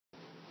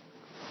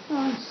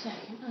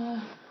second.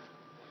 Alright,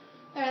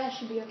 that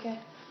should be okay.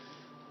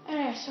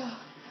 Alright, so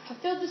I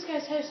filled this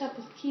guy's house up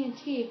with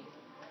TNT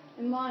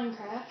in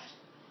Minecraft.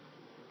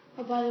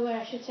 Oh, by the way,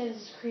 I should say this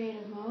is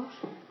creative mode.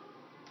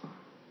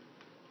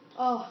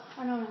 Oh,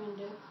 I know what I'm going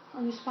to do.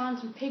 I'm going to spawn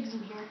some pigs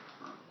in here.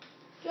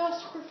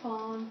 Just for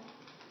fun.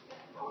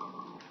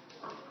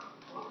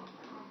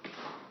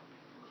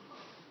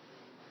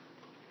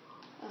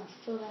 I'll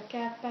fill that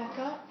gap back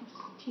up with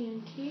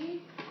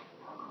TNT.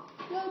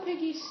 No,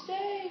 piggies,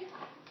 stay.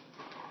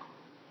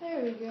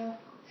 There we go. A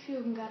few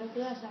of them got it,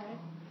 but that's alright.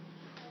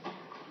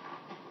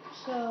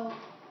 So,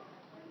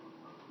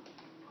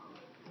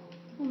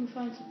 let me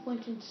find some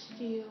flint and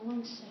steel.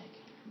 1 second.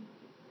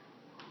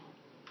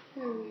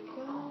 Here we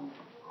go.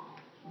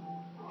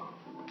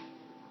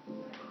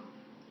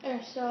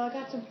 There, so I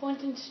got some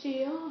flint and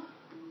steel.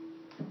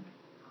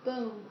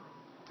 Boom.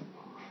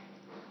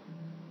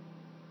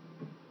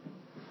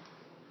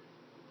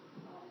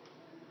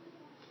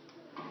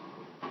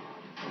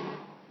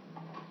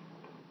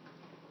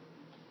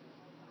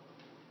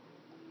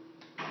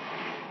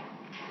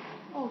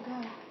 Oh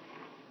god.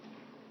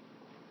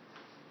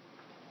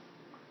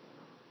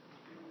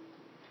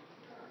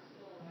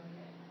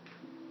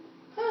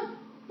 Huh,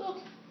 look.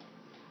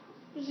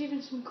 There's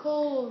even some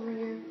coal over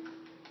here.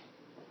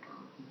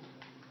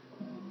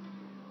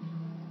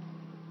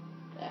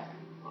 There.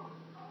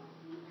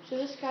 So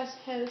this guy's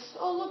house.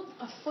 Oh look,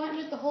 I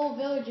flattened the whole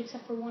village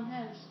except for one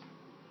house.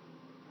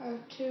 Or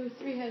 2,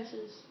 3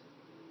 houses.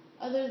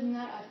 Other than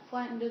that, I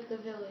flattened the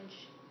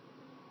village.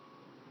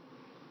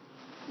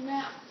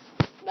 Now,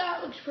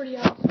 that looks pretty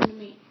awesome to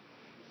me.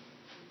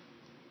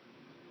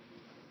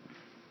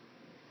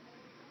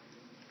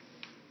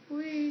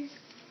 Whee!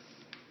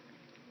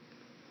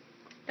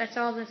 That's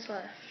all that's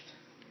left.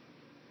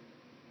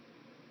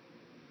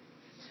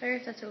 Sorry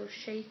if that's a little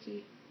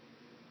shaky.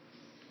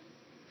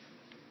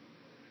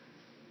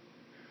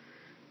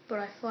 But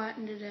I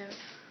flattened it out.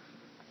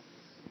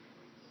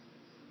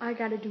 I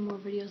gotta do more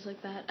videos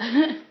like that.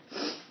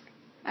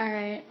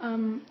 Alright,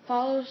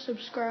 follow,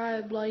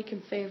 subscribe, like,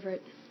 and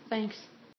favorite. Thanks.